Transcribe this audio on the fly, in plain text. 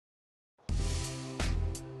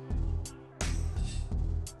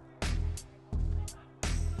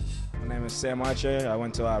My name is Sam Archer. I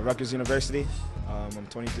went to Rutgers University. I'm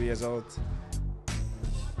 23 years old.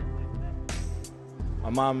 My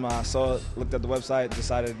mom looked at the website,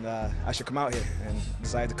 decided I should come out here, and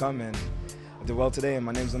decided to come, and I did well today, and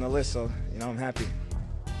my name's on the list, so I'm happy.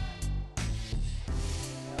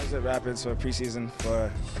 I was at Rapids for preseason.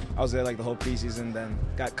 I was there like the whole preseason, then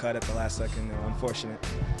got cut at the last second. Unfortunate,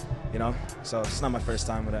 So it's not my first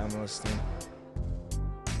time with the MLS team.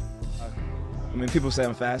 I mean, people say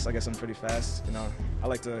I'm fast. I guess I'm pretty fast. I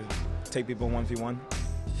like to take people 1v1.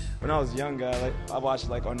 When I was younger, I watched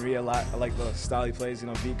Henry a lot. I like the style he plays.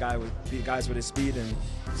 Beat guys with his speed, and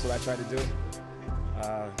that's what I try to do.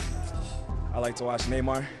 I like to watch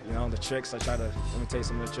Neymar. The tricks. I try to imitate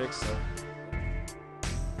some of the tricks. So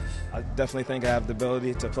I definitely think I have the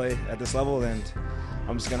ability to play at this level, and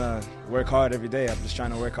I'm just gonna work hard every day. I'm just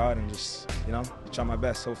trying to work hard and just try my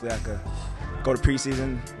best. Hopefully, I could go to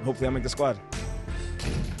preseason. Hopefully, I make the squad.